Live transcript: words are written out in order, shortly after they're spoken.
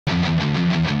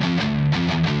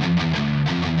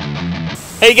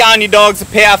How you going, you dogs? The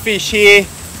Powerfish here.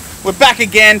 We're back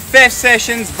again. Theft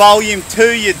Sessions Volume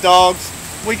 2, you dogs.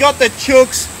 We got the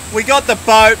chooks, we got the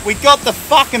boat, we got the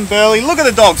fucking burley. Look at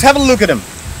the dogs. Have a look at them.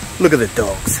 Look at the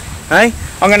dogs. Hey?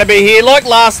 I'm going to be here like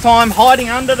last time, hiding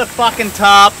under the fucking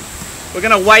tarp. We're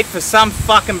going to wait for some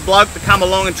fucking bloke to come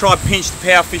along and try to pinch the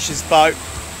Powerfish's boat.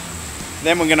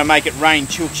 Then we're going to make it rain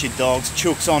chooks, you dogs.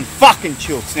 Chooks on fucking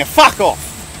chooks. Now fuck off.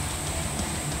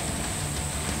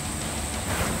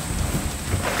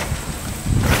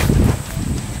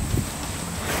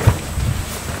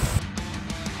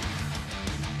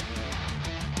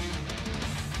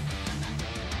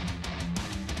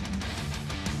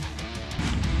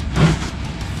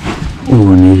 All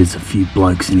I need is a few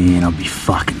blokes in here and I'll be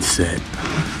fucking set.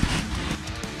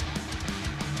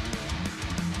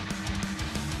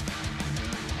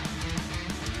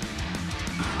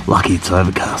 Lucky it's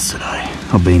overcast today.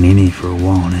 I've been in here for a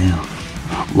while now.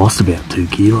 Lost about 2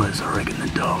 kilos, I reckon, the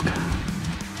dog.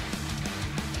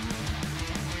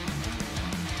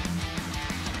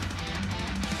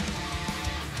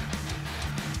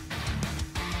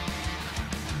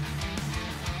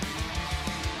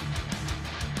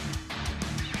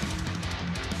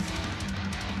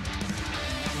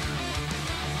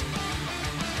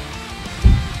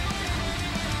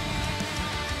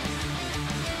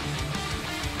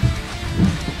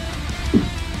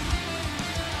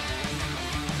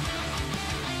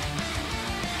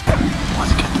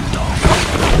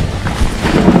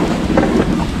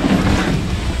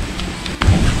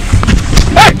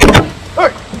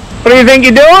 What do you think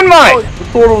you're doing, mate? I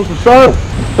thought it was for sale.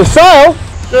 For sale?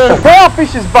 Yeah. The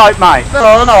Powerfish's boat, mate.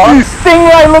 No. You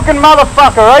stingray-looking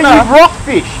motherfucker, eh? No. You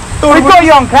rockfish. We've got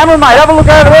you on camera, mate. Have a look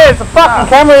over there. There's a fucking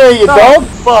camera here, you dog.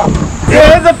 Fuck.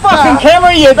 Yeah, there's a fucking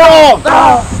camera, you dog.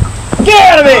 Get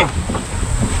out of here.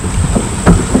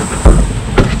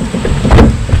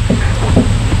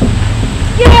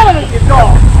 Get out of here, you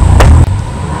dog.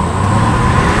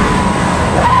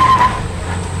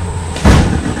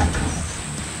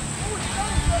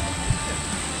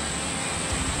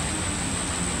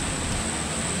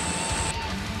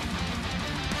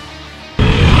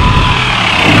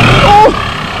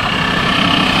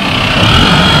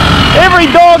 Every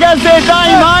dog has their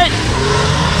day, mate.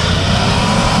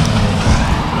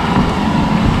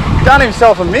 Done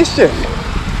himself a mischief.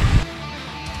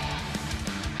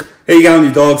 There you go,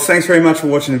 you dogs. Thanks very much for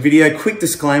watching the video. Quick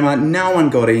disclaimer, no one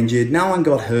got injured, no one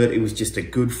got hurt. It was just a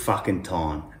good fucking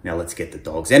time. Now let's get the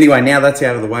dogs. Anyway, now that's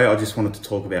out of the way, I just wanted to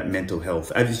talk about mental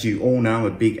health. As you all know, I'm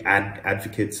a big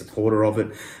advocate, supporter of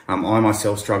it. I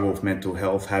myself struggle with mental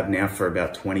health, have now for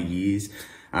about 20 years.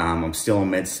 I'm still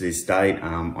on meds to this date.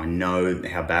 I know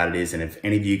how bad it is, and if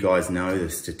any of you guys know the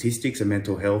statistics of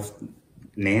mental health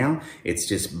now, it's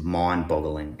just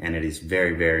mind-boggling, and it is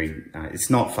very, very, it's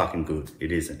not fucking good.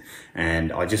 It isn't.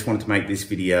 And I just wanted to make this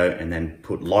video and then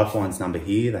put Lifeline's number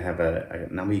here. They have a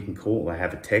number you can call. They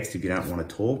have a text if you don't want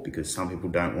to talk, because some people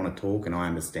don't want to talk, and I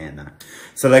understand that.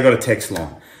 So they got a text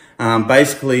line.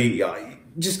 Basically,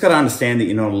 just got to understand that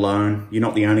you're not alone. You're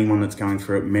not the only one that's going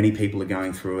through it. Many people are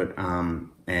going through it.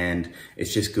 And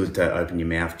it's just good to open your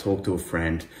mouth, talk to a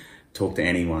friend, talk to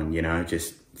anyone, you know,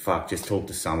 just talk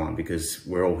to someone, because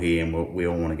we're all here and we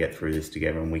all want to get through this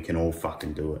together, and we can all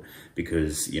fucking do it.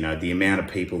 Because, you know, the amount of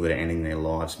people that are ending their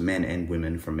lives, men and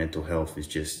women, from mental health is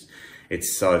just,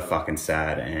 it's so fucking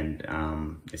sad,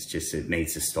 and it's just, it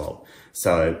needs to stop.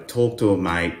 So talk to a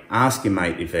mate, ask your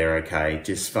mate if they're okay,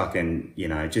 just fucking, you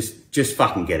know, just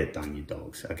fucking get it done, you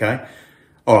dogs, okay?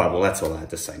 All right, well, that's all I had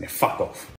to say. Now, fuck off.